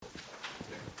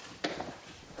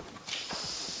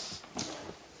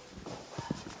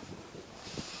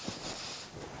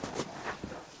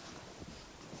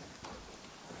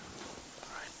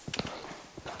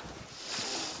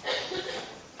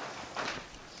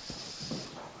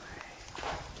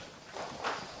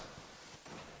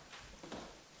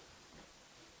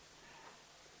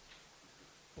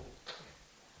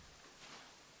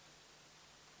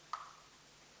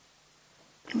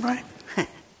Right.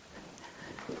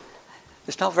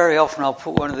 It's not very often I'll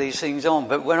put one of these things on,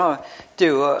 but when I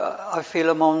do, I feel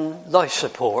I'm on life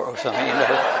support or something, you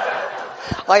know.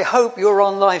 I hope you're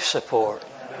on life support.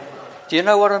 Do you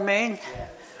know what I mean?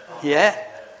 Yeah?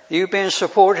 You being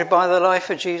supported by the life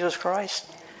of Jesus Christ?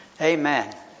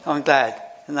 Amen. I'm glad.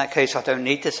 In that case, I don't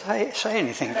need to say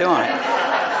anything, do I?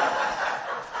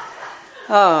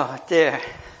 Oh, dear.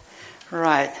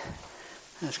 Right.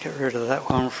 Let's get rid of that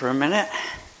one for a minute.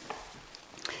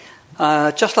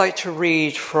 Just like to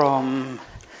read from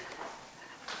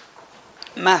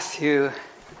Matthew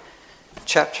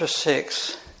chapter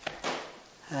 6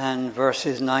 and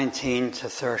verses 19 to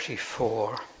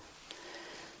 34.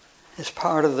 It's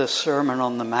part of the Sermon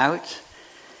on the Mount,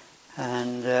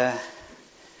 and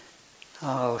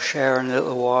I'll share in a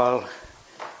little while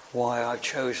why I've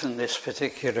chosen this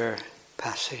particular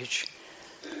passage.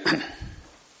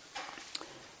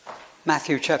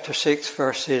 Matthew chapter 6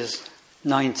 verses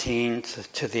 19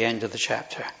 to the end of the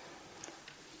chapter.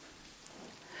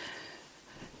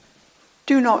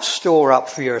 Do not store up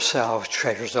for yourselves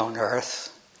treasures on earth,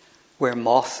 where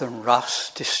moth and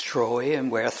rust destroy and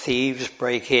where thieves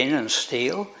break in and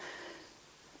steal.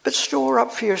 But store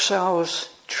up for yourselves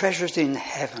treasures in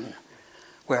heaven,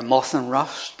 where moth and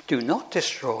rust do not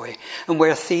destroy and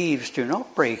where thieves do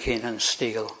not break in and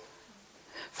steal.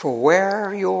 For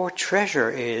where your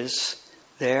treasure is,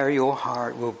 there your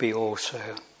heart will be also.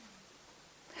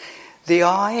 The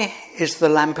eye is the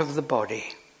lamp of the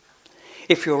body.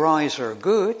 If your eyes are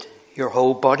good, your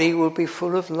whole body will be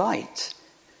full of light.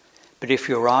 But if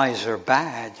your eyes are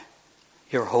bad,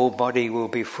 your whole body will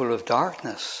be full of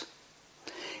darkness.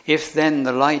 If then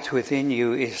the light within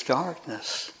you is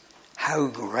darkness, how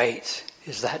great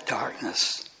is that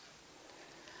darkness?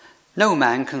 No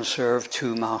man can serve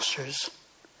two masters.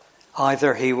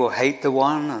 Either he will hate the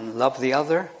one and love the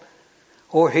other,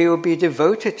 or he will be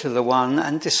devoted to the one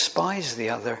and despise the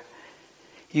other.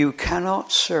 You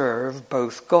cannot serve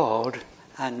both God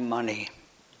and money.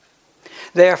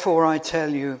 Therefore I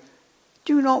tell you,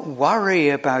 do not worry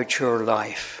about your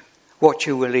life, what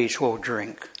you will eat or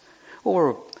drink,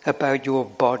 or about your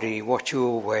body, what you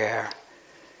will wear.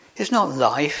 Is not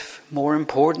life more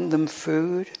important than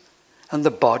food, and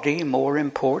the body more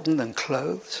important than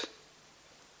clothes?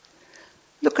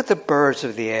 Look at the birds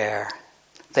of the air.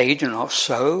 They do not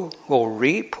sow or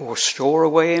reap or store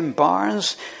away in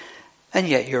barns, and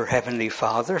yet your heavenly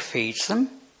Father feeds them.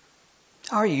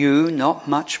 Are you not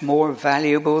much more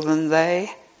valuable than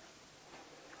they?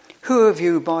 Who of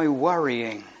you by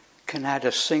worrying can add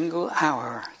a single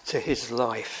hour to his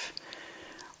life?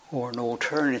 Or an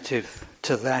alternative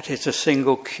to that is a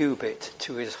single cubit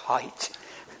to his height.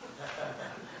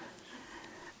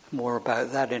 More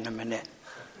about that in a minute.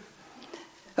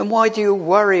 And why do you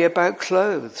worry about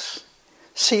clothes?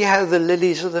 See how the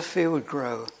lilies of the field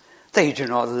grow. They do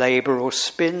not labour or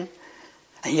spin.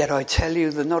 And yet I tell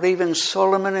you that not even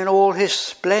Solomon in all his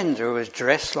splendour was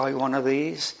dressed like one of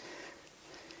these.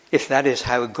 If that is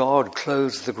how God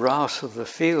clothes the grass of the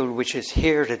field, which is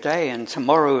here today and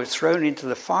tomorrow is thrown into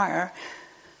the fire,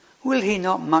 will he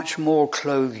not much more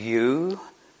clothe you,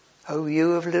 O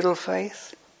you of little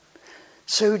faith?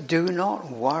 So do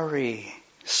not worry,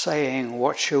 saying,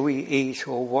 what shall we eat,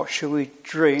 or what shall we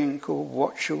drink, or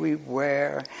what shall we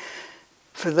wear?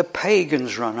 For the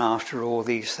pagans run after all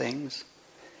these things,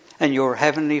 and your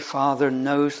heavenly Father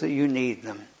knows that you need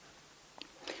them.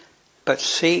 But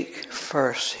seek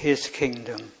first his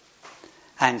kingdom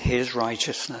and his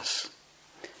righteousness,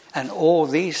 and all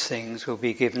these things will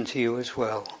be given to you as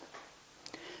well.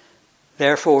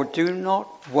 Therefore do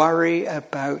not worry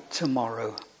about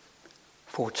tomorrow,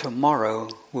 for tomorrow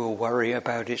will worry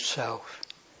about itself.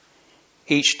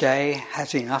 Each day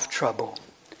has enough trouble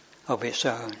of its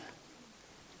own.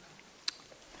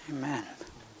 Amen.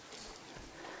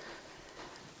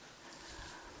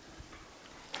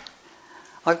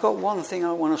 I've got one thing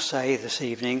I want to say this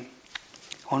evening.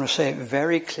 I want to say it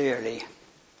very clearly.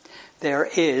 There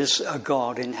is a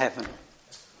God in heaven.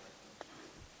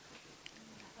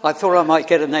 I thought I might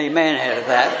get an amen out of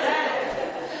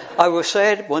that. I will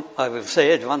say it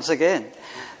once again.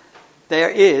 There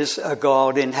is a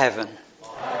God in heaven.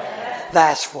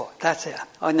 That's it.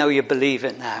 I know you believe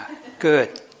it now.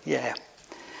 Good. Yeah.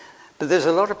 But there's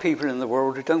a lot of people in the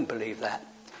world who don't believe that.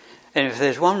 And if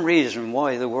there's one reason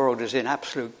why the world is in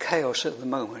absolute chaos at the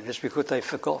moment, it's because they've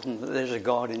forgotten that there's a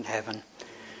God in heaven.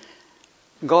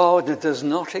 God does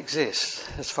not exist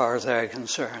as far as they're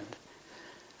concerned.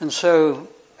 And so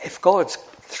if God's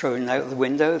thrown out the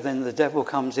window, then the devil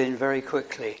comes in very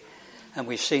quickly. And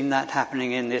we've seen that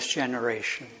happening in this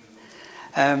generation.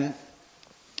 But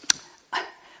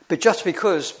But just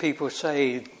because people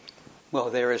say, well,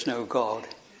 there is no God,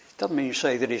 doesn't mean you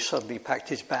say that he suddenly packed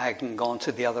his bag and gone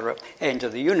to the other end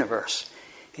of the universe.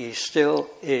 He still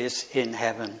is in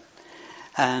heaven.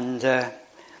 And I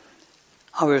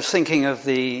was thinking of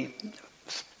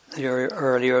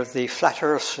earlier of the Flat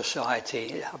Earth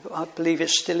Society. I believe it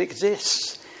still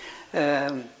exists.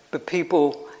 But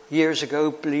people years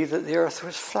ago believed that the earth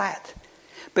was flat.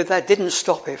 But that didn't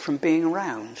stop it from being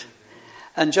around.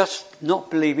 And just not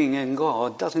believing in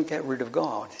God doesn't get rid of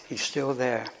God. He's still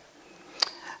there.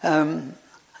 And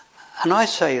I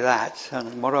say that,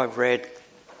 and what I've read,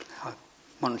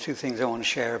 one or two things I want to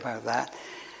share about that.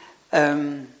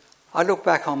 I look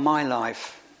back on my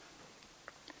life,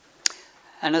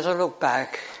 and as I look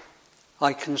back,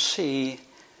 I can see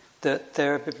that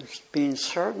there have been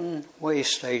certain way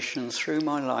stations through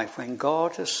my life when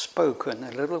God has spoken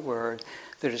a little word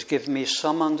that has given me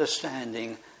some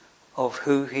understanding of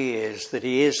who he is, that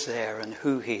he is there and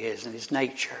who he is and his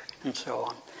nature and so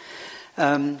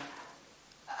on.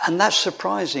 And that's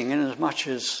surprising in as much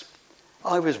as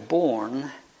I was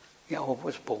born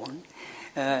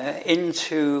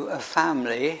into a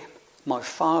family. My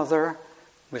father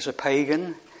was a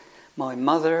pagan. My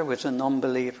mother was a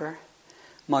non-believer.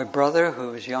 My brother,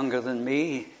 who was younger than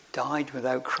me, died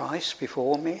without Christ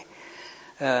before me.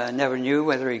 Never knew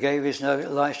whether he gave his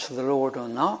life to the Lord or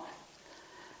not.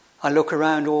 I look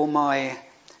around all my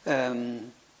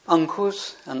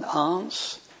uncles and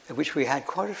aunts, of which we had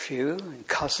quite a few, and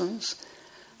cousins.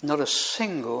 Not a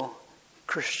single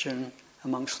Christian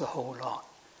amongst the whole lot.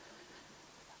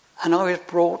 And I was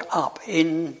brought up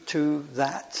into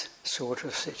that sort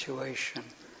of situation.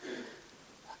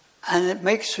 And it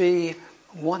makes me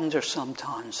wonder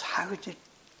sometimes,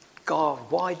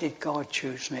 why did God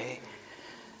choose me?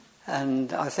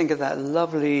 And I think of that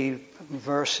lovely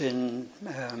verse in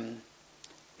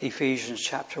Ephesians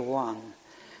chapter 1,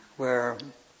 where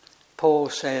Paul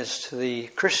says to the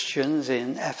Christians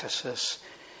in Ephesus,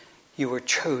 you were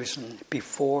chosen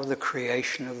before the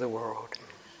creation of the world.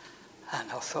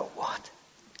 And I thought, what?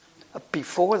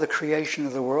 Before the creation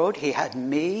of the world, he had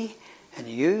me and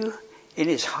you in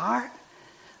his heart?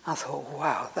 I thought,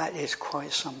 wow, that is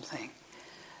quite something.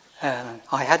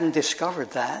 I hadn't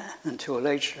discovered that until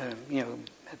later, a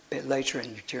bit later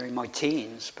during my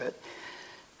teens. But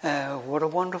what a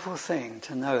wonderful thing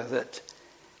to know that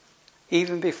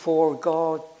even before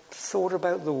God thought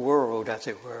about the world, as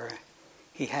it were,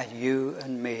 he had you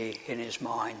and me in his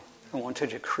mind and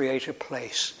wanted to create a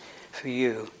place for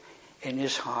you in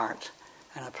his heart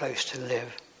and a place to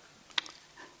live.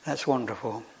 That's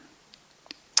wonderful.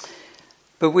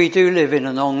 But we do live in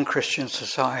a non-Christian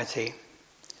society.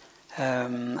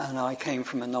 And I came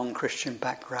from a non-Christian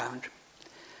background.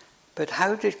 But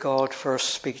how did God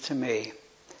first speak to me?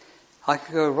 I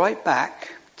could go right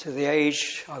back to the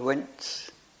age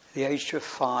of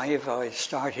 5. I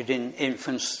started in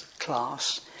infants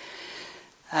class.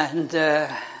 And the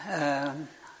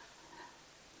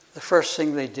first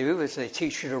thing they do is they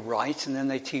teach you to write, and then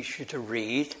they teach you to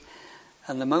read.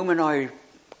 And the moment I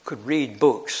could read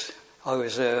books, I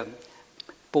was a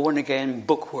born-again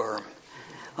bookworm.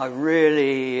 I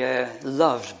really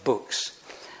loved books.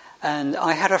 And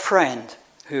I had a friend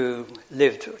who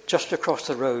lived just across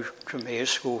the road from me, a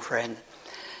school friend.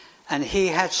 And he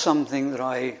had something that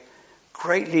I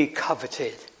greatly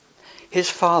coveted. His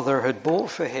father had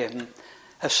bought for him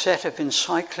a set of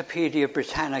Encyclopedia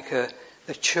Britannica,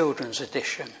 the children's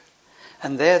edition.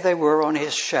 And there they were on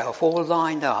his shelf, all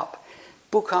lined up,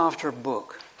 book after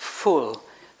book, full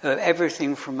of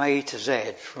everything from A to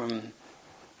Z, from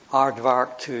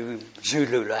Aardvark to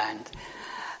Zululand.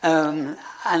 And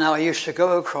I used to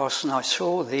go across and I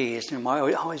saw these and my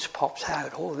eyes popped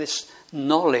out, all this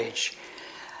knowledge.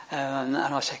 And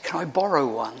I said, can I borrow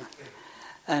one?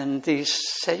 And he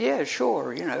said, yeah,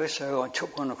 sure, So I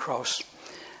took one across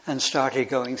and started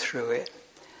going through it.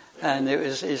 And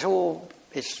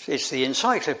it's the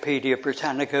Encyclopedia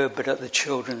Britannica, but at the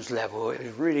children's level. It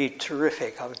was really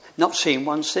terrific. I've not seen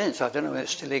one since. I don't know if it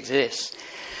still exists.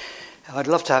 I'd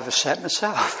love to have a set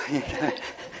myself.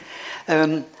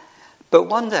 But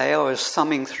one day I was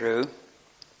thumbing through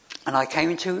and I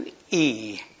came to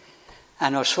E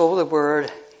and I saw the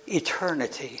word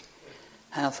eternity.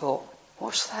 And I thought,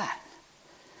 what's that?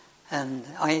 And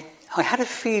I had a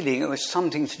feeling it was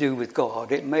something to do with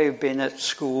God. It may have been at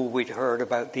school we'd heard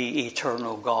about the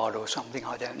eternal God or something,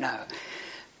 I don't know.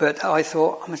 But I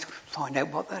thought, I must find out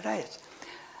what that is.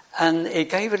 And it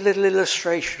gave a little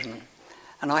illustration.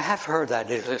 And I have heard that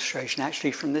illustration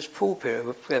actually from this pulpit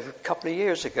a couple of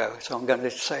years ago, so I'm going to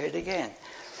say it again.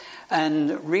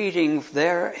 And reading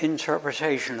their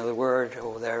interpretation of the word,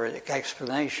 or their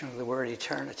explanation of the word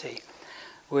eternity,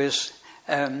 was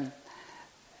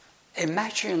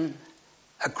imagine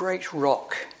a great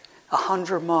rock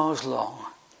 100 miles long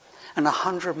and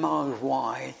 100 miles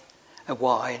wide and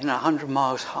 100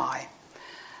 miles high.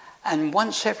 And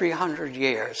once every 100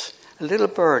 years, a little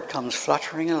bird comes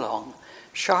fluttering along,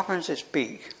 sharpens its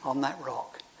beak on that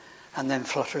rock, and then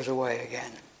flutters away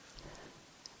again.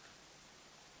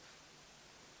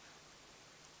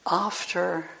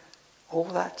 After all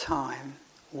that time,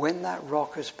 when that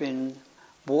rock has been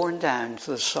worn down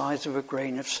to the size of a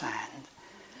grain of sand,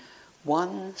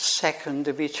 1 second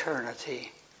of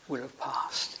eternity will have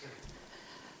passed.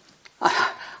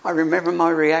 I remember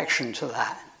my reaction to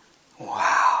that.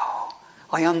 Wow.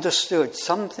 I understood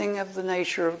something of the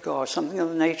nature of God, something of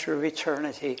the nature of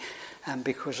eternity, and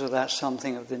because of that,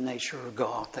 something of the nature of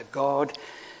God. That God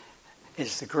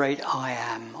is the great I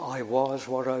am. I was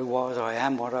what I was, I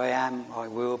am what I am, I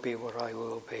will be what I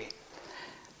will be.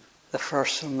 The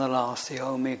first and the last, the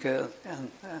Omega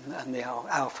and the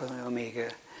Alpha and the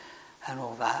Omega and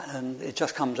all that. And it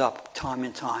just comes up time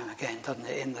and time again, doesn't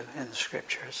it, in the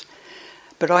scriptures.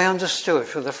 But I understood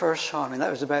for the first time, and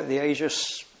that was about the age of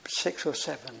 6 or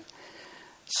 7,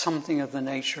 something of the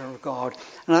nature of God.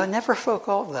 And I never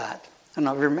forgot that. And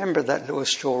I remember that little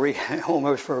story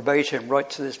almost verbatim, right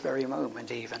to this very moment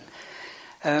even.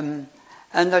 And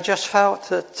I just felt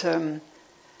that,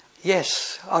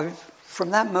 yes,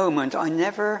 from that moment I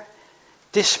never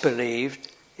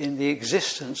disbelieved in the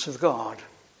existence of God.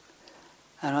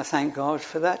 And I thank God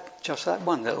for that, just that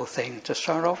one little thing to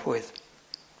start off with.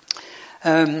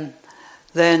 After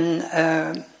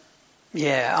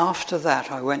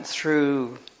that I went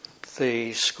through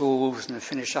the schools and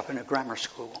finished up in a grammar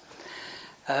school.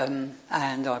 And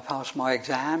I passed my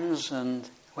exams and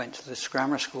went to this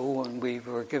grammar school, and we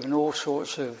were given all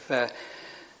sorts of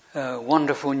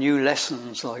wonderful new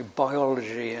lessons like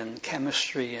biology and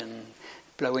chemistry and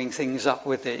blowing things up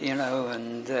with it,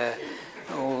 and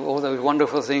all those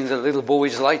wonderful things that little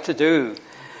boys like to do.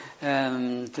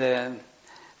 And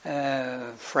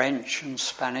French and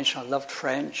Spanish, I loved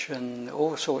French, and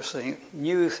all sorts of things,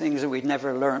 new things that we'd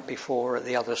never learnt before at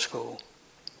the other school.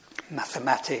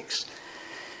 Mathematics.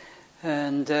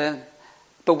 And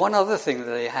but one other thing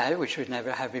that they had, which we'd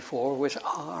never had before, was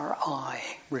RI,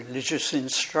 religious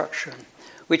instruction,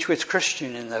 which was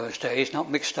Christian in those days, not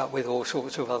mixed up with all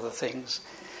sorts of other things,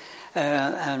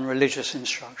 and religious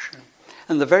instruction.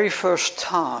 And the very first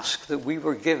task that we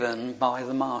were given by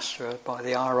the master, by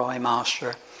the RI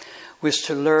master, was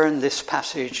to learn this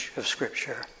passage of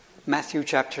Scripture, Matthew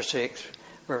chapter 6,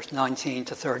 verse 19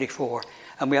 to 34.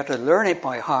 And we had to learn it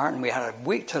by heart, and we had a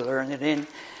week to learn it in,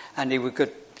 and he was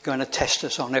going to test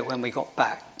us on it when we got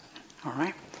back. All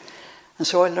right? And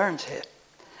so I learned it.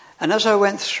 And as I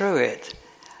went through it,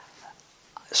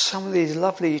 some of these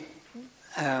lovely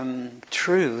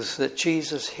truths that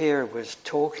Jesus here was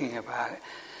talking about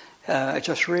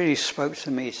just really spoke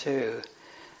to me too.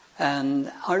 And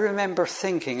I remember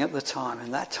thinking at the time,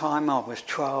 and that time I was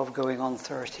 12 going on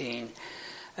 13,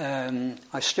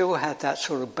 I still had that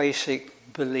sort of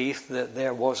basic belief that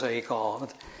there was a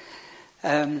God.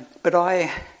 But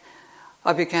I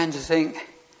began to think,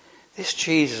 this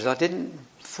Jesus, I didn't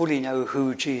fully know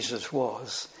who Jesus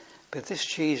was, but this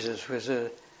Jesus was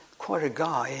quite a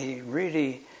guy. He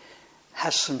really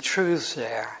has some truths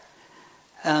there.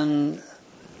 And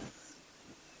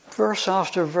verse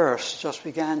after verse just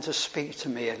began to speak to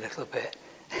me a little bit,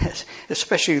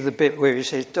 especially the bit where he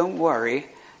says, don't worry,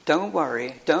 don't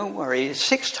worry, don't worry.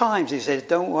 6 times he says,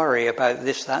 don't worry about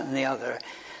this, that and the other.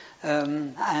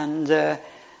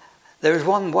 There was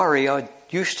one worry I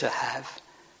used to have,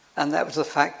 and that was the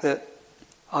fact that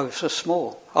I was so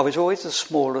small. I was always the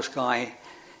smallest guy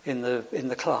in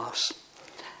the class.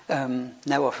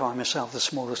 Now I find myself the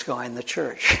smallest guy in the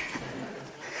church.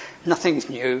 Nothing's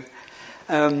new.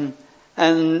 And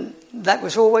that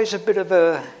was always a bit of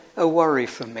a worry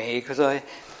for me, because I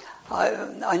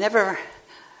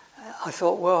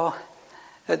thought, well,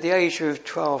 at the age of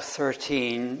 12,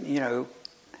 13, your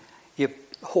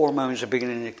hormones are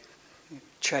beginning to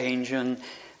change, and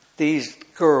these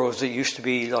girls that used to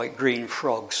be like green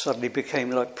frogs suddenly became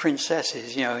like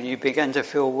princesses, and you began to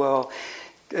feel, well,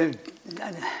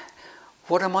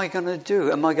 what am I going to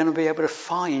do? Am I going to be able to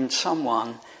find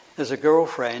someone as a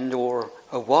girlfriend or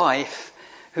a wife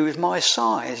who is my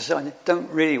size? I don't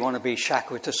really want to be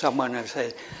shackled to someone who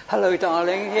says, hello,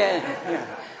 darling,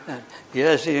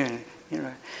 yes,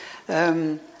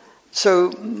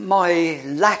 so my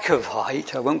lack of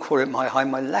height, I won't call it my height,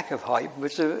 my lack of height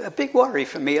was a big worry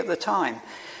for me at the time.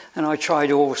 And I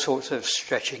tried all sorts of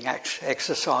stretching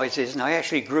exercises, and I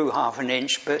actually grew half an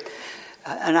inch, but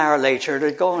an hour later it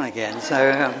had gone again.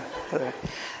 So,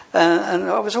 and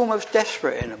I was almost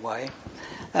desperate in a way.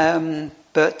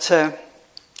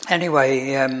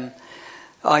 Anyway,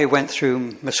 I went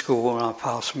through my school and I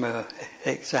passed my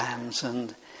exams,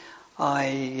 and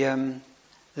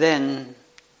then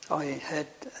I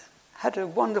had a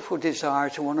wonderful desire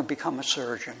to want to become a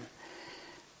surgeon.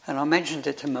 And I mentioned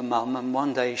it to my mum, and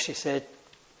one day she said,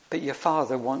 "But your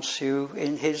father wants you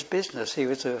in his business." He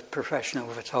was a professional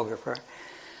photographer,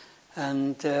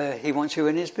 and he wants you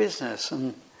in his business.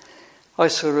 And I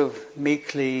sort of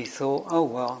meekly thought, "Oh,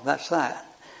 well, that's that."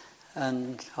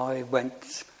 And I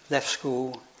left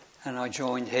school, and I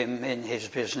joined him in his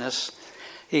business.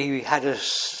 He had a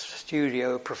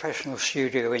professional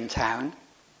studio in town.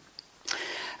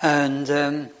 And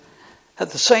at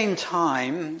the same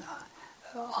time,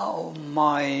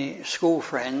 my school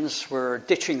friends were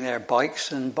ditching their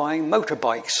bikes and buying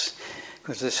motorbikes,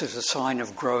 because this is a sign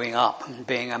of growing up and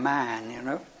being a man, you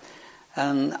know.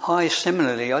 And I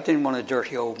didn't want a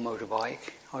dirty old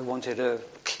motorbike. I wanted a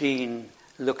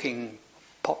clean-looking,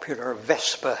 popular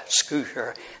Vespa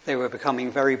scooter. They were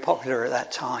becoming very popular at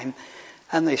that time,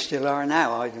 and they still are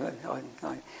now.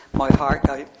 My heart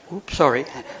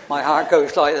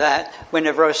goes like that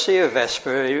whenever I see a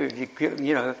Vespa,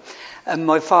 you know. And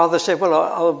my father said, "Well,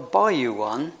 I'll buy you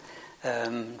one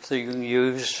so you can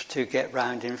use to get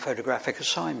round in photographic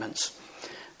assignments."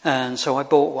 And so I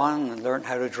bought one and learned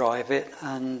how to drive it.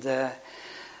 And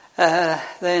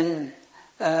then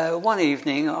one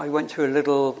evening I went to a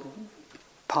little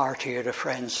party at a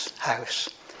friend's house,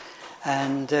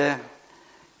 and it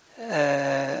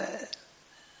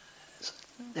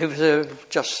was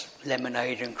just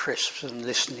lemonade and crisps and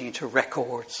listening to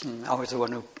records, and I was the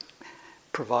one who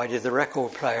provided the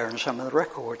record player and some of the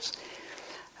records.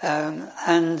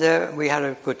 And we had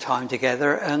a good time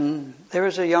together, and there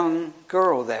was a young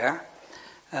girl there,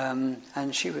 and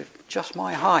she was just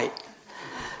my height.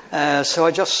 So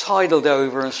I just sidled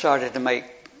over and started to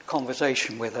make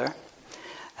conversation with her.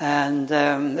 And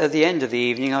at the end of the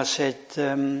evening I said,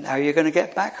 "How are you going to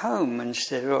get back home?" And she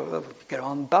said, "Well, get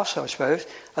on the bus, I suppose."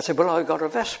 I said, "Well, I've got a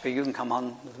Vespa, you can come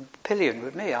on the pillion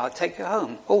with me, I'll take you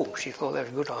home." Oh, she thought that was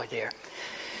a good idea.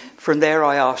 From there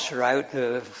I asked her out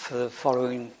for the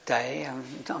following day.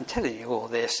 I'm telling you all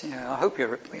this, you know, I hope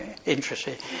you're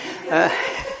interested.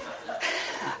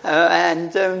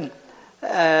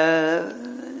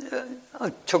 I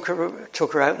took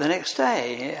her out the next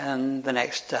day, and the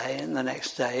next day, and the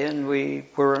next day, and we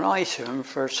were an item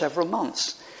for several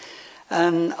months.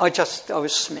 And I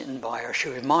was smitten by her. She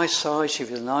was my size, she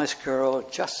was a nice girl,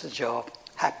 just a job,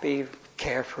 happy,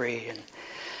 carefree.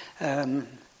 And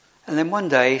then one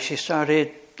day she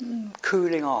started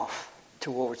cooling off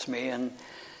towards me, and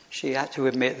she had to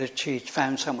admit that she'd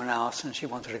found someone else and she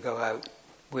wanted to go out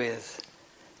with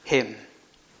him.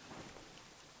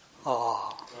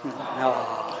 Oh,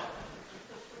 no.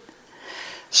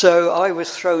 So I was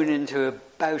thrown into a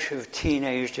bout of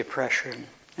teenage depression,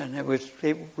 and it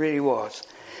really was.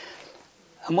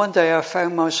 And one day I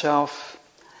found myself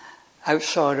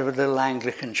outside of a little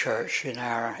Anglican church in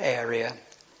our area,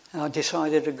 and I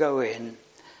decided to go in.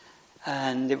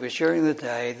 And it was during the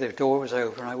day, the door was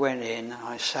open, I went in, and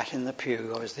I sat in the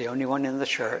pew. I was the only one in the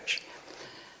church.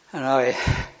 And I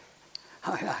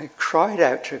cried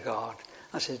out to God.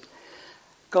 I said,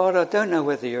 "God, I don't know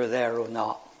whether you're there or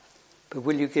not, but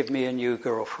will you give me a new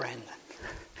girlfriend?"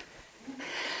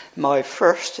 My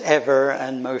first ever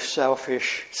and most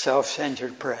selfish,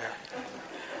 self-centered prayer.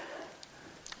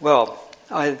 Well,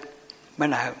 I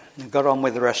went out and got on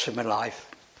with the rest of my life.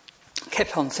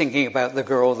 Kept on thinking about the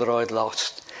girl that I'd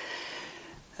lost.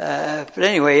 But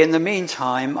anyway, in the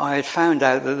meantime, I had found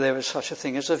out that there was such a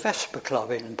thing as a Vespa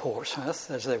Club in Portsmouth,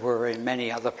 as there were in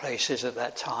many other places at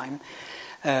that time,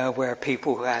 where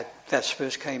people who had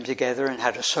Vespas came together and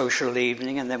had a social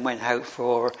evening and then went out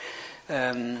for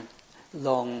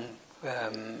long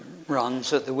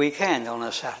runs at the weekend on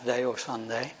a Saturday or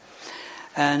Sunday.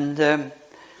 And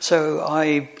so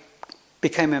I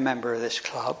became a member of this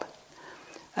club.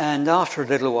 And after a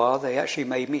little while, they actually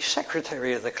made me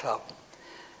secretary of the club.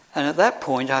 And at that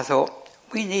point, I thought,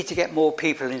 we need to get more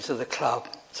people into the club.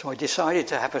 So I decided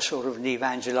to have a sort of an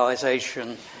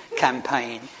evangelization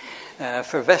campaign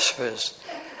for Vespas.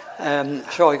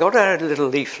 So I got out a little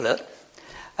leaflet.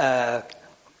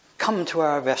 Come to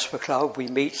our Vespa club. We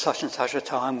meet such and such a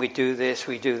time. We do this,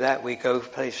 we do that. We go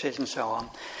places and so on.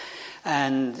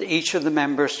 And each of the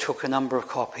members took a number of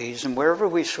copies, and wherever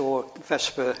we saw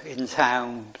Vespa in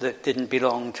town that didn't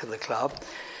belong to the club,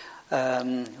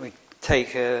 we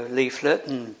take a leaflet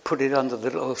and put it under the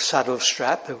little saddle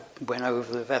strap that went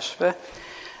over the Vespa,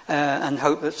 and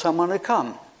hope that someone would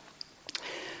come.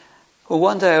 Well,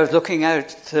 one day I was looking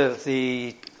out of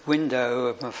the window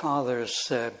of my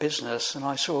father's business, and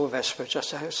I saw a Vespa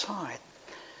just outside.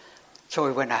 So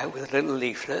I went out with a little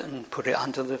leaflet and put it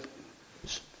under the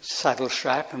saddle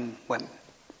strap and went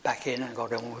back in and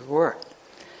got on with work.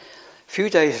 A few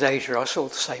days later, I saw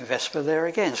the same Vespa there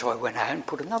again, so I went out and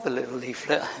put another little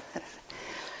leaflet.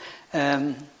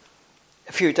 A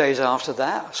few days after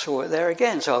that, I saw it there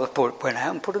again, so I went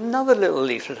out and put another little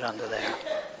leaflet under there.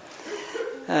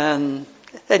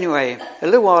 Anyway, a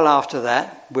little while after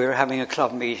that, we were having a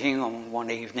club meeting on one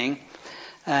evening,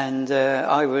 and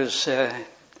I was...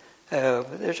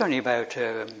 there's only about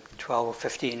 12 or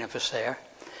 15 of us there,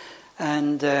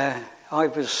 and I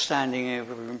was standing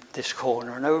over this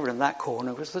corner, and over in that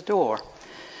corner was the door.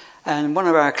 And one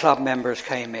of our club members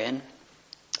came in,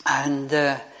 and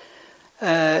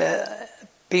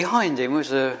behind him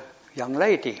was a young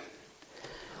lady.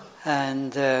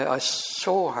 And I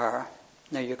saw her.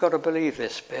 Now, you've got to believe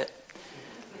this bit.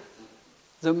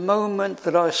 The moment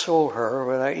that I saw her,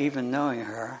 without even knowing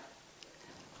her,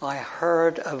 I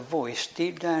heard a voice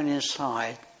deep down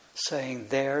inside saying,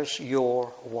 "There's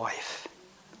your wife."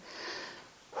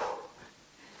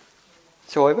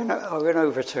 So I went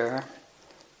over to her.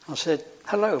 I said,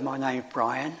 "Hello, my name's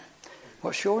Brian.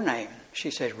 What's your name?"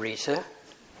 She said, "Rita."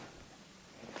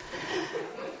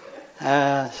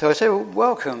 So I said,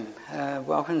 "Welcome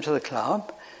to the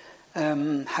club.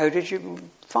 How did you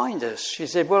find us?" She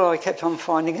said, "Well, I kept on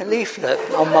finding a leaflet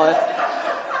on my..."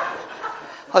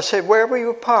 I said, "Where were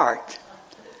you parked?"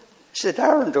 She said,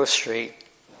 "Arundel Street."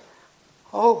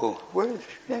 "Oh, well,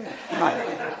 yeah,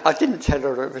 right." I didn't tell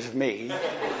her it was me.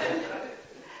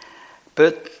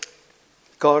 But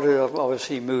God had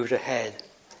obviously moved ahead.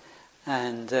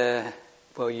 And,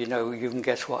 well, you can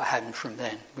guess what happened from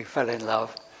then. We fell in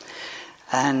love.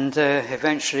 And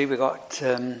eventually we got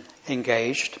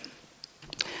engaged.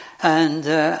 And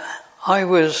I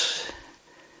was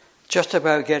just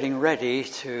about getting ready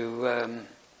to...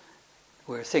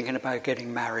 we were thinking about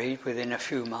getting married within a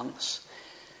few months.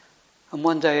 And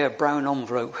one day a brown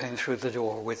envelope came through the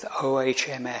door with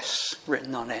OHMS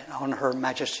written on it, on Her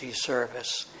Majesty's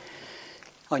Service.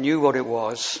 I knew what it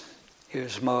was. It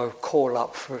was my call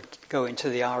up for going to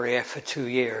the RAF for 2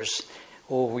 years.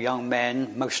 All young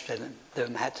men, most of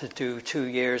them had to do 2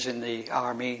 years in the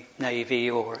Army, Navy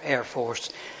or Air Force.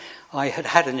 I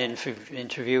had an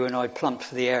interview and I plumped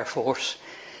for the Air Force,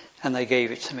 and they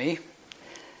gave it to me.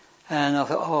 And I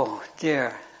thought, oh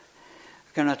dear,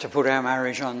 we're going to have to put our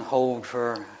marriage on hold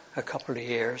for a couple of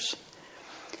years.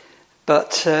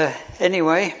 But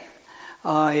anyway,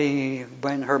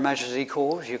 when Her Majesty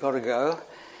calls, you've got to go.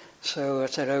 So I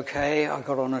said, okay. I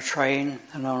got on a train,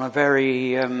 and on a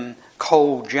very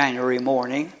cold January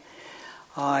morning,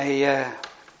 I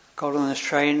got on this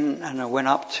train and I went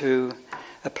up to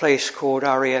a place called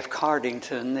RAF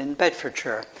Cardington in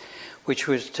Bedfordshire, which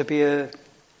was to be a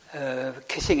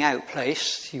kitting out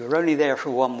place. You were only there for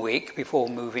 1 week before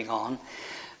moving on,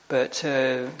 but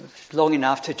long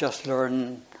enough to just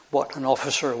learn what an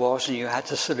officer was, and you had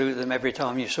to salute them every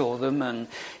time you saw them, and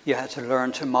you had to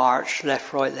learn to march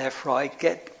left, right,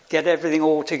 get everything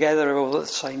all together all at the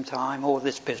same time, all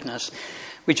this business.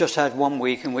 We just had 1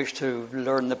 week in which to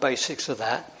learn the basics of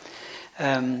that.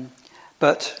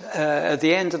 But at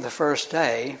the end of the first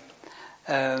day,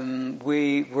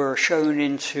 we were shown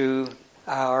into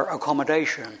our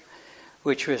accommodation,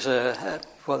 which was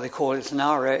what they call it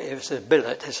it was a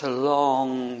billet. It's a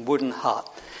long wooden hut,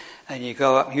 and you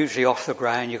go up, usually off the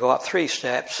ground, you go up 3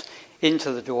 steps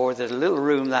into the door. There's a little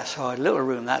room that side,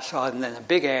 and then a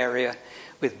big area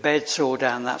with beds all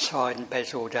down that side and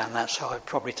beds all down that side.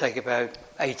 Probably take about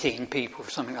 18 people,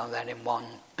 something like that, in one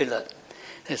billet.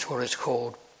 That's what it's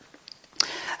called.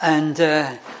 And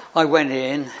I went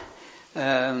in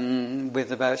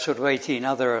with about sort of 18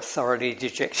 other thoroughly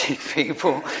dejected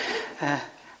people.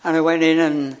 And I went in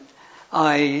and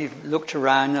I looked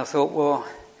around and I thought, well,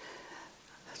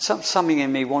 something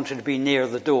in me wanted to be near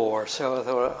the door. So I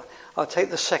thought, I'll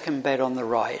take the second bed on the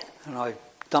right. And I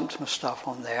dumped my stuff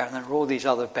on there. And there were all these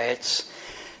other beds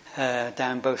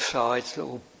down both sides,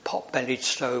 little pot-bellied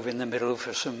stove in the middle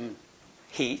for some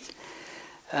heat.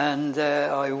 And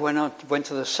I went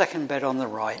to the second bed on the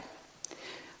right.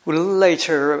 Well, a little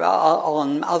later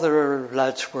on, other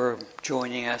lads were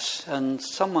joining us, and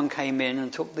someone came in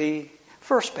and took the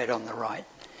first bed on the right.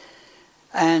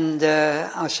 And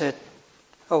I said,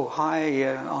 oh, hi,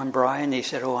 I'm Brian. He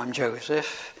said, oh, I'm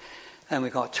Joseph. And we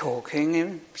got talking.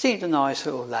 He seemed a nice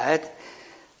little lad.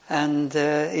 And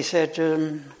he said,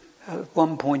 at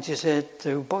one point he said,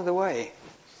 "Oh, by the way,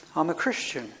 I'm a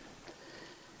Christian."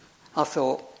 I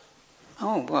thought,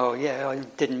 oh, well, yeah,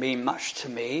 it didn't mean much to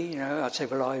me. I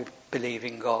said, well, I believe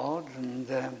in God,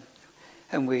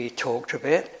 and we talked a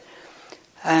bit.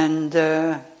 And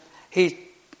he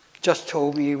just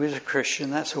told me he was a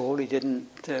Christian, that's all. He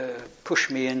didn't push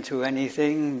me into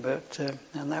anything,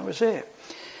 and that was it.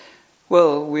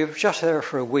 Well, we were just there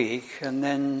for a week, and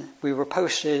then we were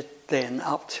posted then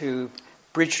up to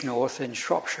Bridgnorth in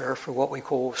Shropshire for what we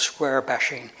call square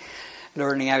bashing,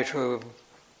 learning how to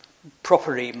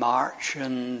properly march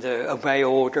and obey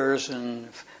orders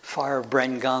and fire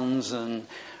Bren guns and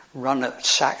run at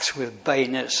sacks with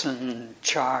bayonets and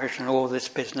charge and all this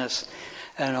business,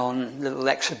 and on little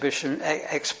expeditions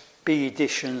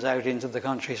out into the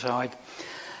countryside.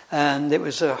 And it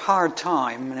was a hard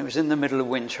time, and it was in the middle of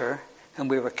winter,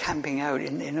 and we were camping out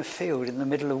in a field in the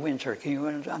middle of winter. Can you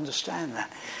understand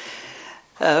that?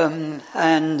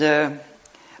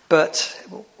 But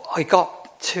I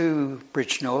got to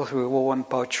Bridgnorth. We all went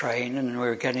by train, and we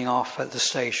were getting off at the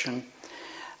station,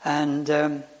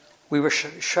 and we were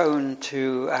shown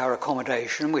to our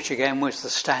accommodation, which again was the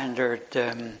standard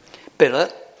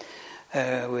billet,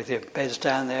 with your beds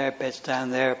down there,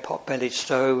 pot-bellied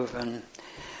stove, and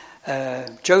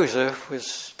Joseph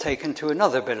was taken to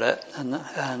another billet,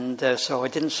 and so I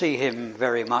didn't see him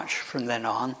very much from then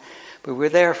on. But we were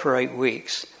there for 8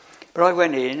 weeks. But I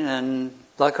went in, and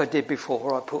like I did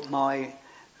before, I put my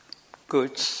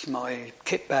goods, my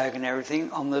kit bag and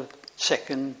everything on the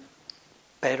second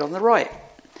bed on the right.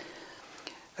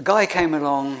 A guy came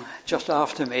along just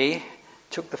after me,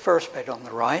 took the first bed on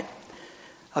the right.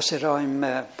 I said, I'm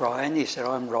Brian. He said,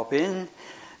 I'm Robin.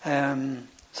 That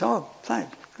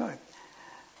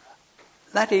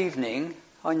evening,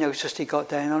 I noticed he got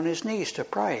down on his knees to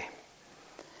pray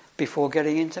before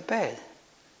getting into bed.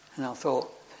 And I thought,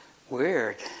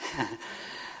 weird.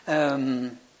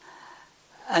 And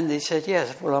he said,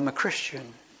 yes, well, I'm a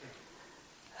Christian.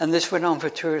 And this went on for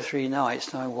 2 or 3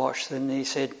 nights, and I watched, and he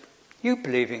said, you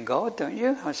believe in God, don't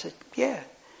you? I said, yeah.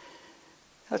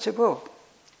 I said, well,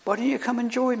 why don't you come and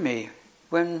join me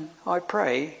when I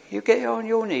pray? You get on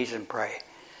your knees and pray.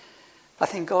 I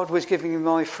think God was giving me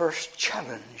my first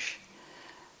challenge.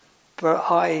 But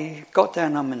I got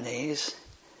down on my knees,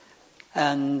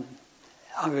 and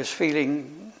I was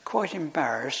feeling quite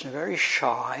embarrassed and very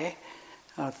shy.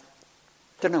 I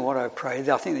don't know what I prayed.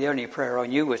 I think the only prayer I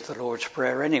knew was the Lord's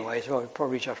Prayer anyway, so I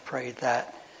probably just prayed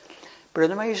that. But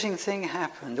an amazing thing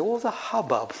happened. All the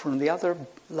hubbub from the other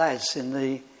lads in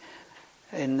the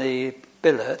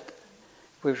billet,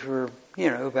 which were,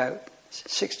 about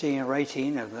 16 or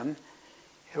 18 of them,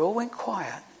 it all went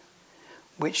quiet,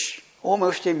 which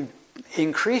almost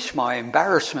increased my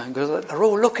embarrassment, because they're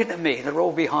all looking at me, they're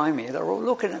all behind me, they're all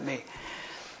looking at me.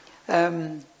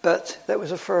 But that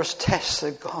was the first test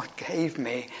that God gave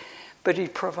me, but he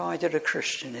provided a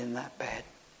Christian in that bed.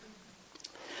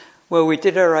 Well, we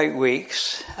did our 8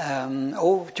 weeks.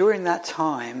 During that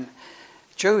time,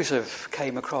 Joseph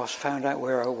came across, found out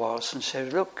where I was, and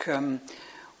said, look,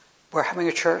 we're having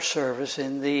a church service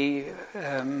in the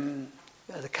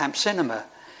camp cinema.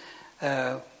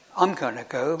 I'm going to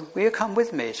go. Will you come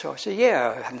with me? So I said,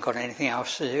 yeah, I haven't got anything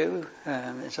else to do.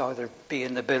 It's either be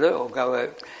in the billet or go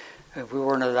out. We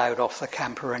weren't allowed off the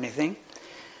camp or anything.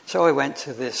 So I went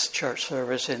to this church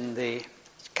service in the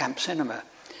camp cinema.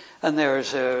 And there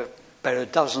was about a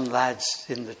dozen lads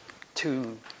in the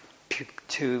two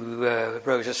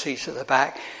rows of seats at the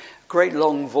back. Great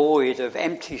long void of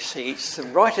empty seats.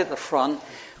 And right at the front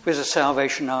was a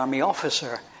Salvation Army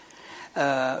officer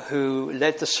who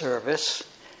led the service,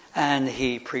 and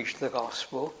he preached the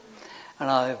gospel. And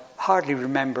I hardly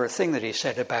remember a thing that he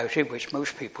said about it, which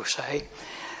most people say.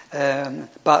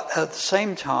 But at the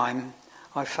same time,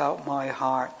 I felt my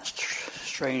heart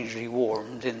strangely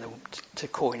warmed, to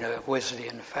coin a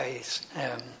Wesleyan phrase.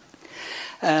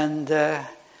 And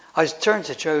I turned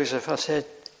to Joseph. I said,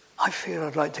 I feel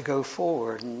I'd like to go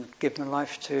forward and give my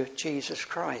life to Jesus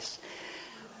Christ.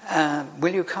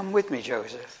 Will you come with me,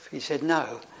 Joseph? He said,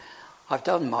 no. I've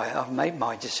made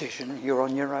my decision. You're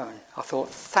on your own. I thought,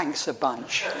 thanks a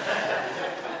bunch.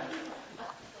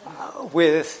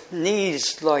 With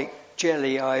knees like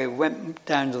jelly, I went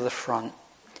down to the front.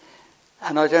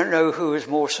 And I don't know who was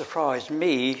more surprised,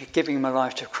 me giving my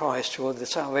life to Christ, or the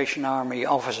Salvation Army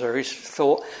officer who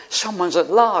thought, someone's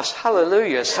at last,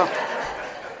 hallelujah.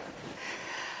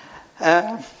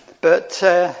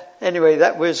 Anyway,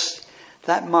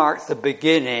 that marked the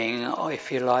beginning,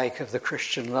 if you like, of the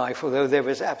Christian life, although there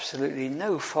was absolutely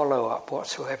no follow-up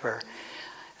whatsoever.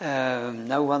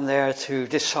 No one there to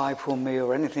disciple me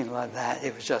or anything like that.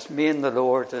 It was just me and the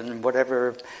Lord and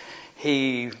whatever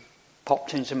He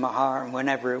popped into my heart and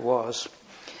whenever it was.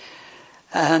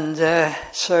 And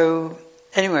so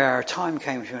anyway, our time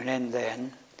came to an end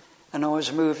then, and I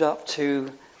was moved up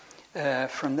to,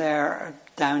 from there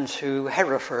down to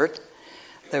Hereford.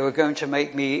 They were going to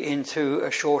make me into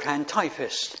a shorthand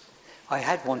typist. I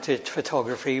had wanted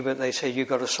photography, but they said you've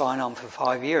got to sign on for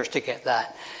 5 years to get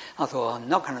that. I thought, I'm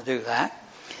not going to do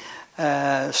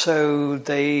that. So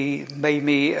they made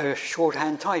me a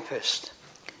shorthand typist,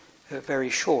 a very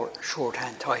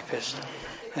shorthand typist.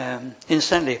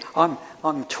 Incidentally,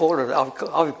 I'm taller.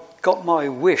 I've got my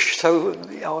wish. So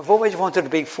I've always wanted to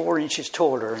be 4 inches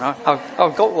taller, and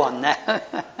I've got one now.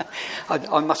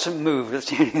 I mustn't move. That's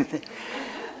the only thing.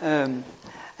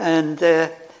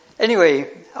 Anyway,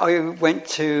 I went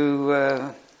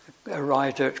to.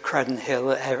 Arrived at Cradden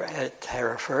Hill at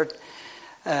Hereford,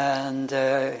 and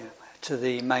to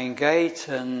the main gate,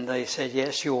 and they said,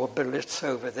 yes, your billet's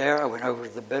over there. I went over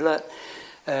to the billet.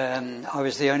 I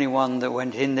was the only one that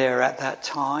went in there at that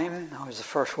time. I was the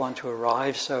first one to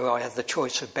arrive, so I had the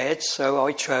choice of beds, so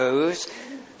I chose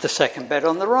the second bed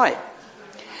on the right.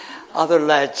 Other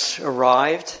lads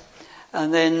arrived,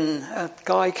 and then a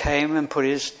guy came and put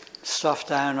his stuff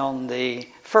down on the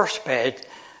first bed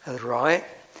at the right.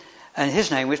 And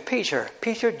his name was Peter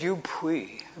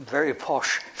Dupuy, a very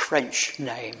posh French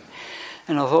name.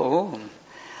 And I thought, oh.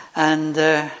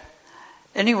 And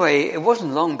anyway, it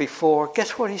wasn't long before,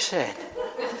 guess what he said?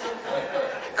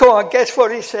 Go on, guess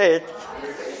what he said?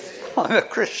 I'm a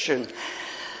Christian.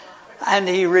 And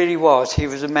he really was. He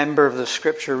was a member of the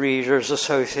Scripture Readers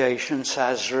Association,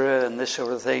 SASRA, and this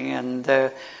sort of thing.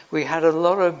 And we had a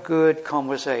lot of good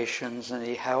conversations, and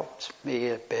he helped me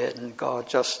a bit, and God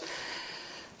just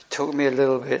took me a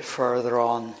little bit further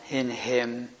on in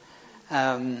him.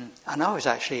 And I was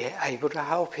actually able to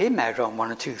help him out on one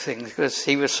or two things, because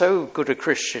he was so good a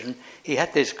Christian. He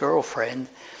had this girlfriend,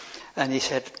 and he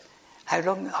said, how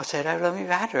long? I said, how long have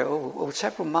you had her? Oh,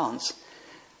 several months.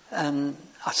 And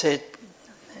I said,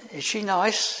 is she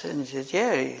nice? And he said,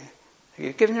 yeah. Have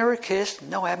you given her a kiss?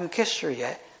 No, I haven't kissed her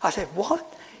yet. I said, what?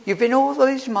 You've been all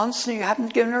these months and you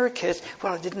haven't given her a kiss?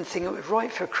 Well, I didn't think it was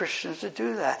right for Christians to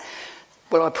do that.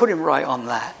 Well, I put him right on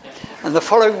that. And the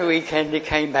following weekend he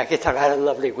came back. He said, I had a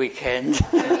lovely weekend.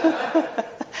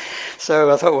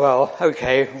 So I thought, well,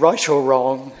 okay, right or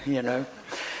wrong, you know.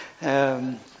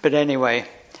 But anyway,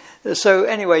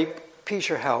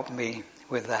 Peter helped me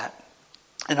with that.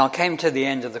 And I came to the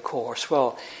end of the course.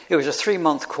 Well, it was a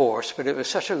 3-month course, but it was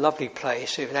such a lovely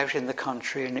place. It was out in the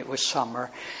country and it was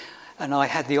summer. And I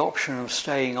had the option of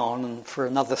staying on for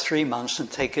another 3 months and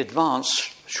take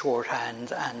advanced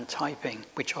shorthand and typing,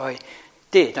 which I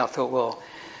did. I thought, well,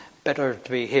 better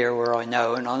to be here where I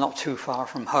know and I'm not too far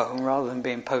from home, rather than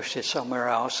being posted somewhere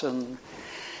else and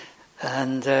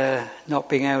not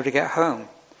being able to get home.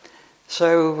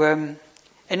 So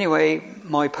anyway,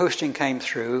 my posting came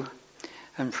through,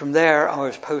 and from there I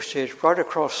was posted right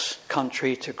across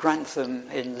country to Grantham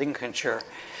in Lincolnshire,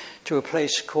 to a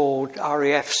place called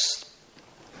RAF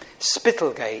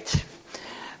Spitalgate.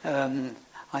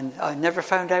 I never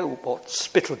found out what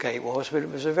Spitalgate was, but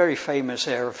it was a very famous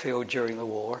airfield during the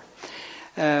war.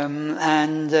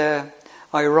 I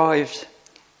arrived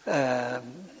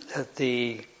at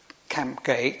the camp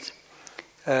gate,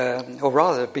 or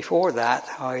rather before that,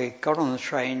 I got on the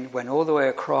train, went all the way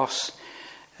across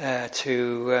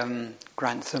to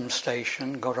Grantham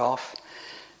station, got off,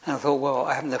 and I thought, well,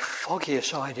 I haven't the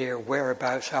foggiest idea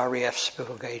whereabouts RAF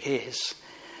Spitalgate is.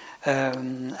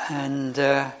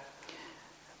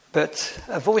 But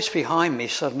a voice behind me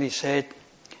suddenly said,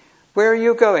 where are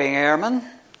you going, airman?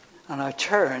 And I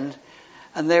turned,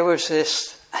 and there was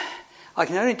this, I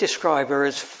can only describe her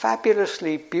as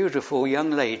fabulously beautiful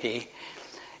young lady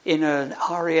in an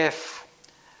RAF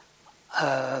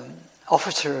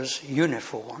officer's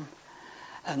uniform.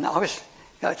 And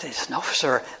it's an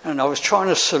officer, and I was trying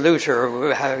to salute her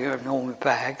with her normal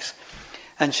bags.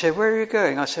 And she said, where are you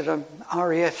going? I said, I'm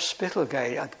RAF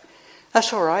Spitalgate.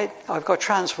 That's all right. I've got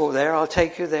transport there. I'll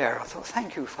take you there. I thought,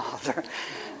 thank you, Father.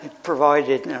 It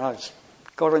provided, and I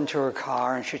got into her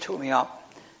car, and she took me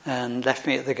up and left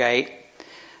me at the gate.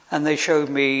 And they showed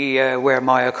me where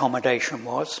my accommodation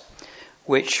was,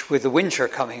 which, with the winter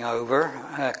coming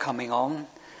on,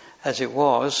 as it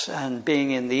was, and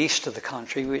being in the east of the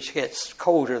country, which gets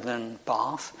colder than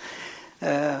Bath,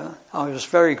 I was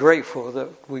very grateful that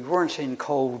we weren't in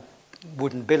cold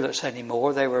wooden billets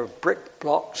anymore. They were brick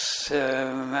blocks,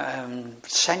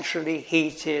 centrally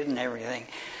heated and everything.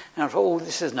 And I thought, oh,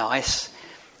 this is nice.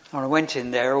 And I went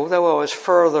in there, although I was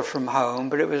further from home,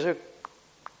 but it was a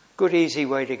good, easy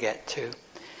way to get to.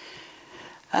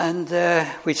 And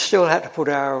we still had to put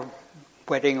our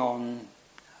wedding on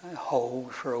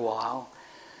hold for a while.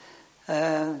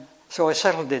 So I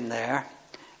settled in there,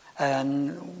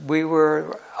 and I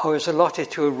was allotted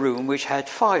to a room which had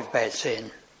 5 beds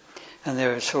in. And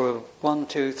there were sort of 1,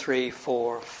 2, 3,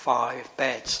 4, 5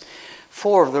 beds.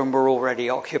 4 of them were already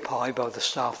occupied by the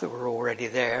staff that were already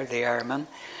there, the airmen.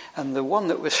 And the one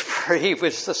that was free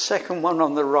was the second one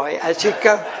on the right as you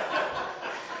go.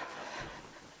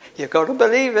 You've got to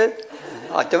believe it.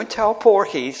 I don't tell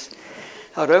porkies.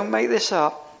 I don't make this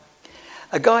up.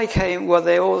 A guy came,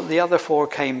 the other 4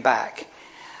 came back.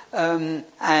 From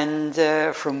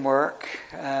work,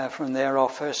 from their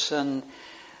office. And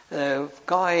the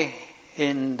guy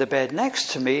in the bed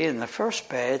next to me, in the first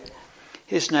bed,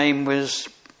 his name was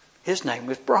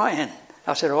Brian.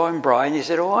 I said, "Oh, I'm Brian." He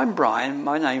said, "Oh, I'm Brian.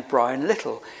 My name's Brian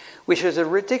Little," which is a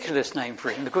ridiculous name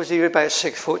for him because he was about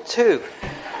 6'2".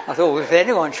 I thought, well, if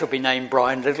anyone should be named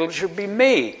Brian Little, it should be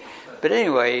me. But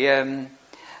anyway, and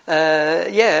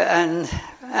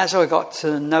as I got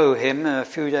to know him a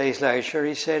few days later,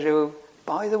 he said, "Oh,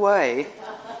 by the way,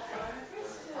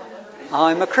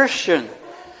 I'm a Christian."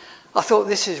 I thought,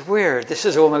 this is weird. This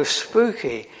is almost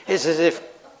spooky. It's as if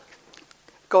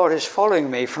God is following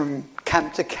me from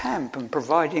camp to camp and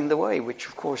providing the way, which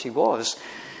of course he was.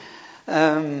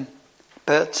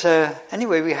 But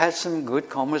anyway, we had some good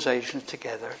conversations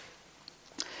together.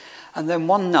 And then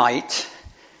one night,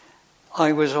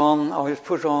 I was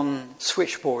put on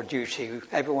switchboard duty.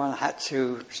 Everyone had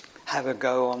to have a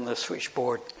go on the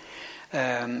switchboard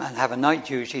and have a night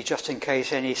duty just in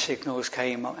case any signals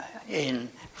came in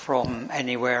from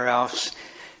anywhere else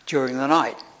during the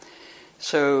night.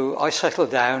 So I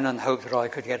settled down and hoped that I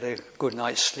could get a good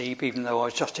night's sleep, even though I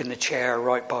was just in a chair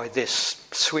right by this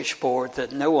switchboard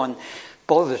that no one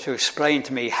bothered to explain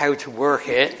to me how to work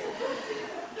it.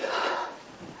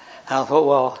 And I thought,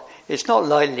 well, it's not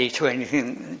likely to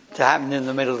happen in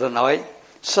the middle of the night.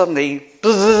 Suddenly,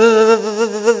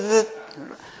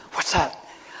 what's that?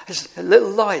 It's a little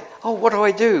light. Oh, what do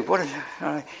I do?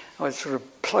 I sort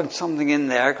of plugged something in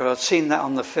there because I'd seen that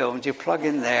on the films. You plug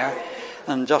in there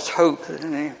and just hope that,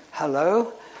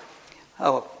 hello?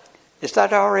 Oh, is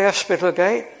that RAF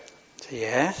Spitalgate?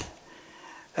 Yes.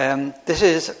 This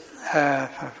is,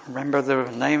 remember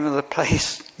the name of the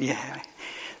place? Yeah.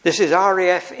 This is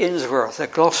RAF Innsworth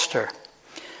at Gloucester.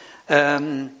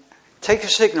 Take a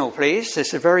signal, please.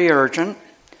 This is very urgent.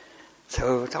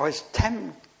 So I was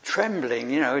trembling,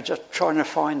 just trying to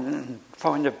find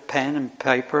a pen and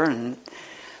paper.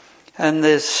 And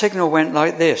the signal went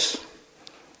like this.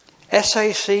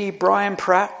 SAC Brian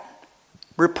Pratt,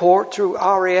 report to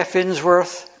RAF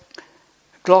Innsworth,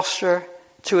 Gloucester,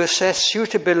 to assess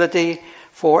suitability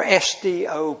for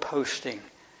SDO posting.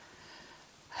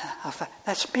 I thought,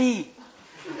 that's me.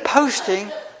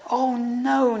 Posting? Oh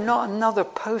no, not another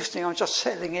posting. I'm just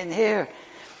settling in here.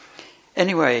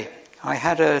 Anyway, I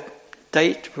had a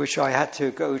date which I had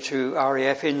to go to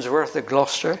RAF Innsworth at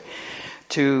Gloucester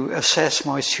to assess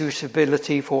my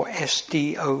suitability for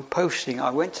SDO posting. I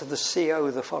went to the CO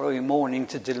the following morning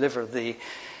to deliver the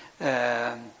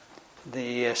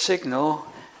signal,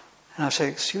 and I said,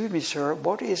 "Excuse me, sir,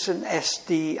 what is an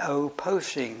SDO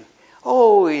posting?"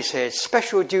 "Oh," he said,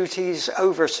 "special duties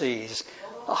overseas."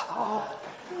 Oh,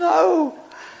 no.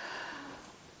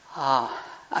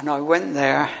 And I went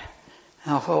there,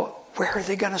 and I thought, where are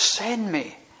they going to send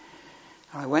me?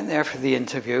 And I went there for the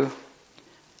interview,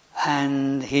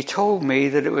 and he told me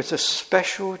that it was a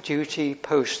special duty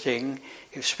posting.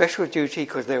 It was special duty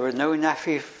because there were no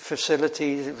NAFI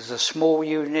facilities. It was a small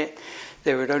unit.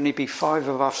 There would only be 5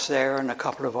 of us there and a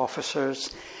couple of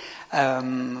officers.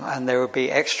 And there would be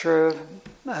extra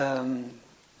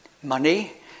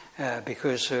money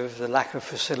because of the lack of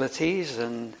facilities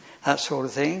and that sort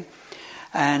of thing.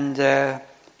 And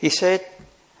he said,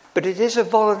 but it is a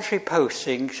voluntary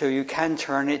posting, so you can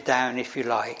turn it down if you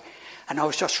like. And I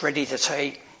was just ready to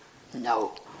say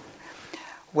no.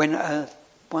 When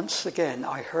once again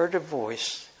I heard a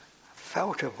voice,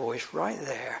 felt a voice right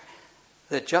there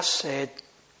that just said,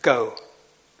 go.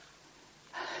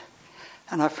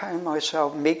 And I found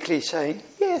myself meekly saying,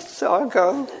 yes, I'll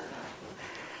go.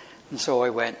 And so I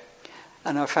went.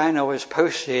 And I found I was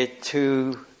posted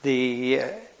to the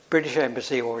British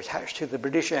Embassy, or attached to the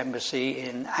British Embassy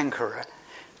in Ankara,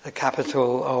 the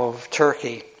capital of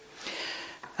Turkey.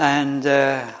 And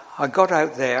I got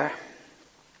out there,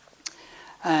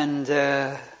 and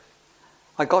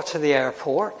I got to the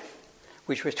airport,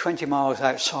 which was 20 miles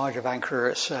outside of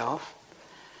Ankara itself.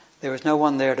 There was no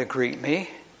one there to greet me.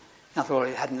 I thought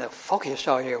I hadn't the foggiest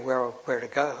idea where to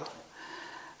go.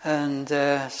 And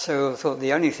so I thought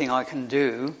the only thing I can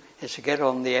do is to get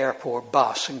on the airport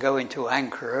bus and go into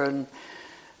Ankara.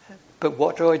 But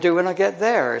what do I do when I get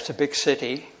there? It's a big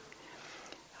city.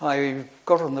 I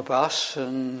got on the bus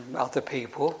and other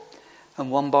people, and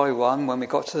one by one, when we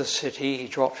got to the city, he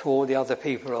dropped all the other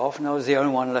people off, and I was the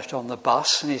only one left on the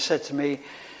bus, and he said to me,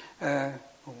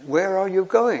 where are you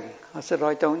going? I said,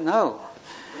 I don't know.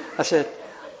 I said,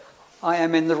 I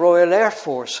am in the Royal Air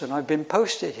Force, and I've been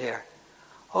posted here.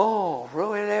 Oh,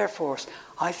 Royal Air Force,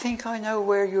 I think I know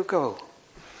where you go.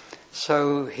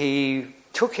 So he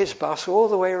took his bus all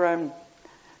the way around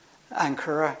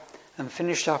Ankara and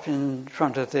finished up in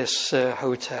front of this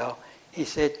hotel. He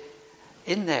said,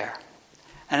 in there.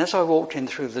 And as I walked in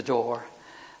through the door,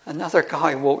 another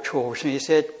guy walked towards me. He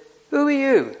said, who are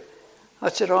you? I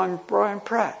said, I'm Brian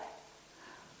Pratt.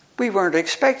 We weren't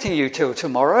expecting you till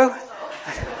tomorrow.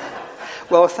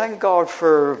 Well, thank God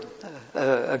for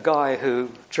a guy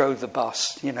who drove the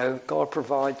bus. You know, God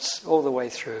provides all the way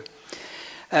through.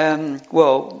 I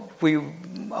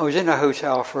was in a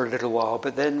hotel for a little while,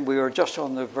 but then we were just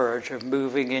on the verge of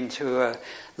moving into a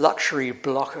luxury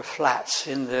block of flats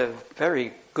in the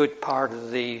very good part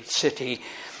of the city,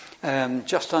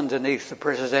 just underneath the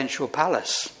presidential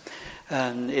palace,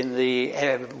 and in the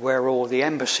where all the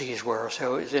embassies were.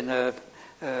 So it was in a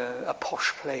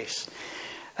posh place,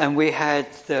 and we had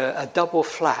a double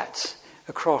flat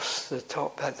across the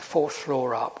top, at the fourth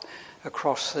floor up,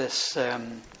 across this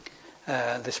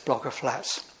block of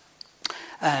flats.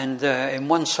 And in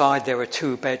one side there were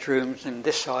 2 bedrooms, and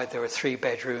this side there were 3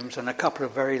 bedrooms, and a couple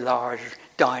of very large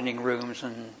dining rooms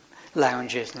and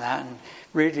lounges and that, and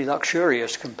really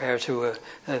luxurious compared to a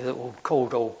little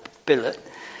cold old billet.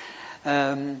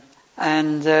 There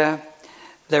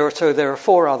were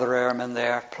 4 other airmen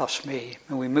there plus me,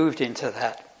 and we moved into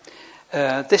that.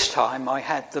 This time I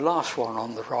had the last one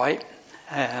on the right,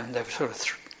 and there were sort of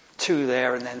 2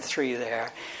 there and then 3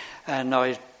 there. And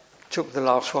I took the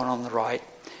last one on the right.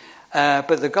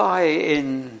 But the guy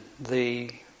in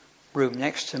the room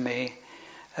next to me,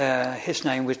 his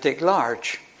name was Dick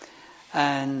Large.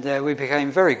 And we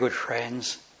became very good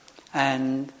friends.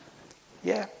 And,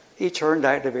 yeah, he turned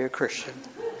out to be a Christian.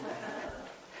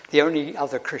 The only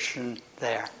other Christian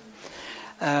there.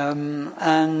 I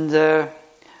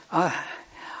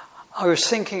was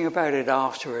thinking about it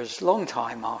afterwards, long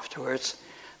time afterwards.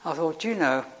 I thought, you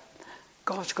know,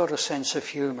 God's got a sense of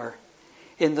humour.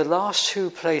 In the last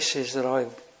 2 places that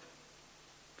I've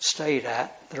stayed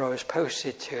at, that I was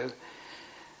posted to,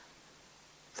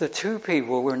 the 2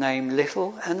 people were named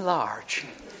Little and Large.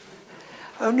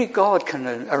 Only God can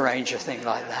arrange a thing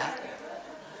like that.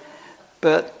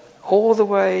 But all the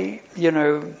way, you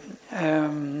know,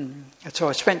 so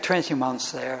I spent 20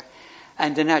 months there,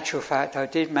 and in actual fact I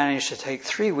did manage to take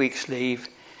 3 weeks leave,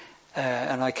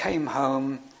 and I came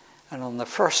home. And on the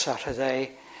first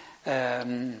Saturday,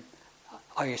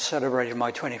 I celebrated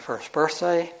my 21st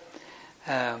birthday,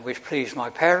 which pleased my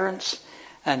parents.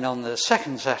 And on the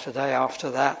second Saturday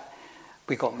after that,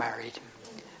 we got married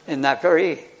in that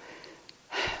very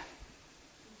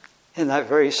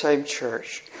same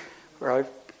church where I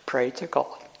prayed to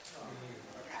God.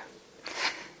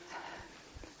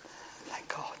 Thank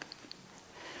God.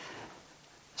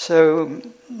 So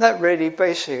that really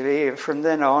basically, from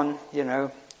then on, you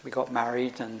know, we got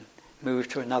married and moved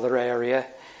to another area,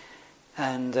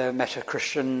 and met a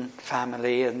Christian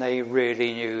family, and they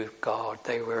really knew God.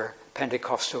 They were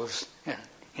Pentecostals,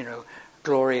 you know,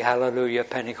 glory, hallelujah,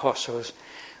 Pentecostals.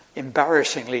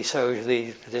 Embarrassingly so,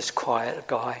 this quiet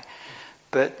guy.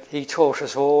 But he taught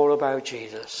us all about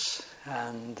Jesus.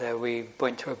 And we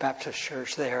went to a Baptist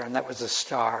church there, and that was the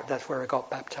start. That's where I got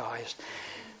baptized.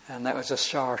 And that was the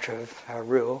start of a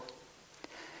real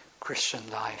Christian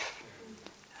life.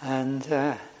 And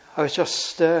I was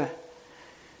just so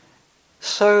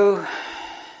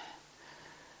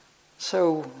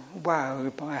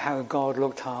wowed by how God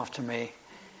looked after me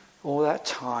all that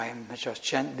time. It just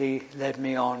gently led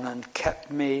me on and kept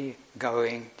me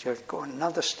going, just go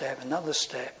another step.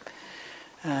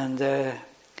 And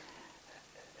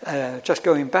just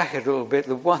going back a little bit,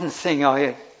 the one thing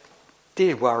I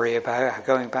did worry about,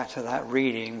 going back to that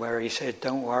reading where he said,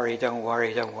 don't worry. The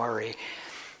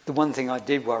one thing I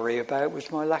did worry about was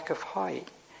my lack of height.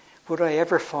 Would I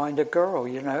ever find a girl,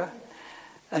 you know?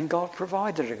 And God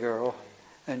provided a girl.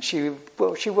 And she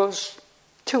was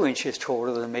 2 inches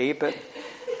taller than me, but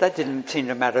that didn't seem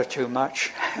to matter too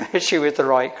much. She was the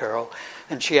right girl.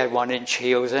 And she had 1-inch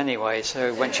heels anyway,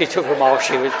 so when she took them off,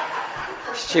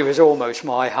 she was almost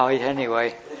my height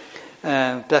anyway.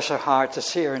 Bless her heart, to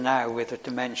see her now with her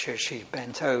dementia. She's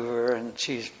bent over and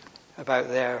she's about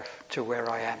there to where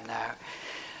I am now.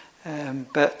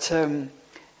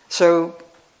 So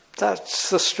that's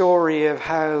the story of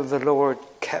how the Lord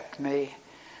kept me.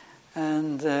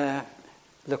 And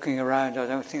looking around, I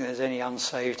don't think there's any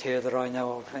unsaved here that I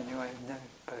know of anyway. No.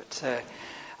 But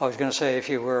I was going to say,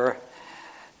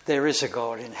 there is a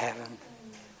God in heaven.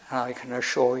 And I can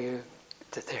assure you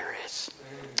that there is.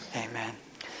 Amen.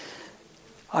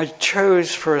 I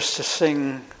chose for us to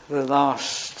sing the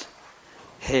last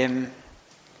hymn.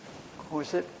 What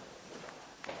was it?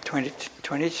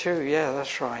 22? Yeah,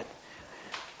 that's right.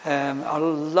 I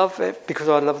love it because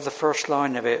I love the first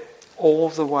line of it. All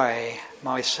the way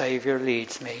my Saviour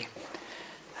leads me.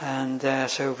 And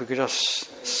so if we could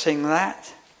just sing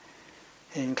that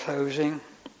in closing.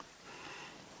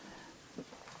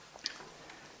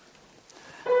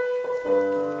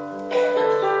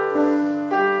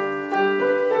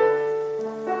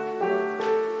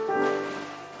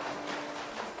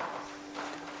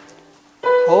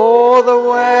 All the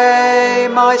way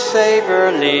my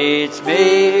Saviour leads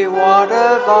me, what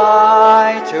have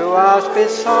I to ask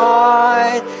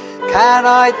beside? Can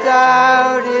I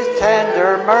doubt His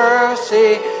tender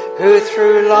mercy, who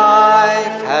through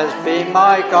life has been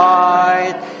my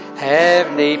guide?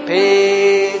 Heavenly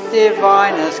peace,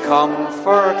 divinest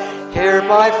comfort, here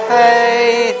by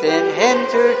faith in Him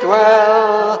to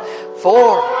dwell.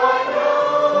 For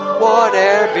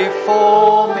whate'er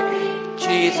befall me,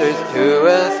 Jesus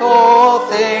doeth all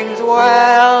things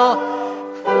well.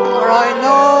 For I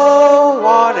know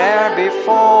whate'er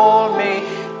befall me,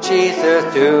 Jesus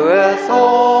doeth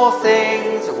all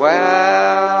things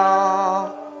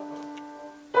well.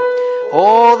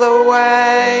 All the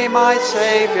way my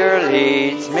Saviour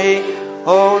leads me,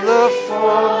 oh the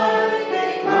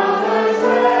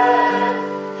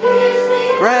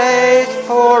grace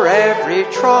for every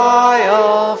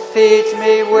trial feeds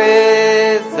me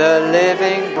with the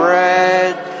living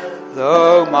bread.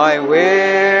 Though my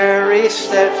weary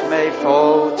steps may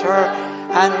falter,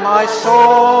 and my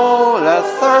soul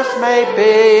athirst may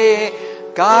be,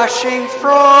 gushing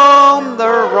from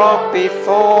the rock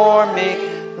before me,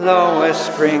 lo, a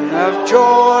spring of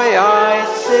joy I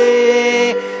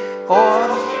see. On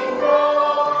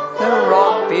the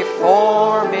rock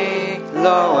before me,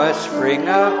 lo, a spring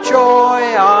of joy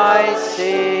I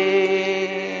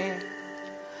see.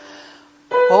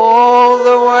 All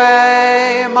the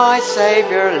way my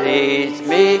Saviour leads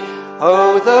me,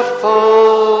 oh, the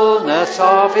fullness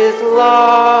of His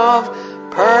love,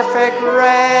 perfect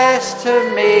rest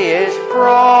to me is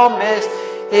promised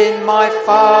in my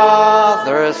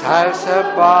Father's house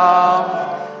above.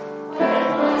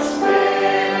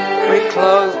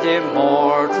 Reclothed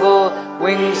immortal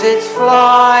wings its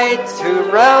flight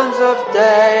to realms of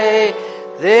day.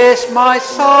 This my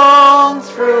song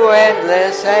through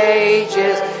endless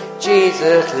ages,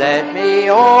 Jesus led me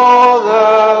all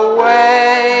the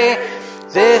way.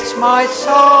 This my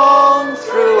song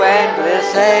through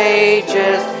endless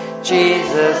ages,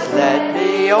 Jesus led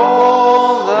me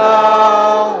all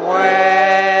the way.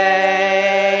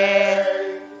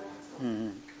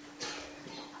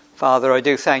 Father, I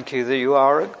do thank you that you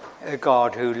are a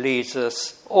God who leads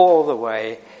us all the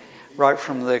way, right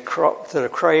from the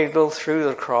cradle through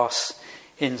the cross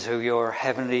into your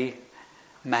heavenly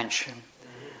mansion.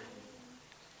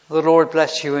 The Lord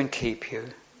bless you and keep you.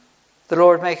 The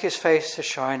Lord make His face to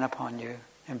shine upon you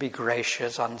and be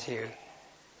gracious unto you.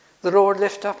 The Lord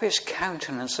lift up His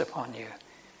countenance upon you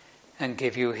and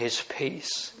give you His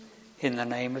peace in the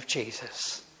name of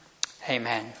Jesus.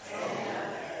 Amen. Amen.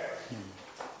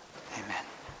 Amen.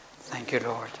 Thank you,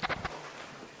 Lord.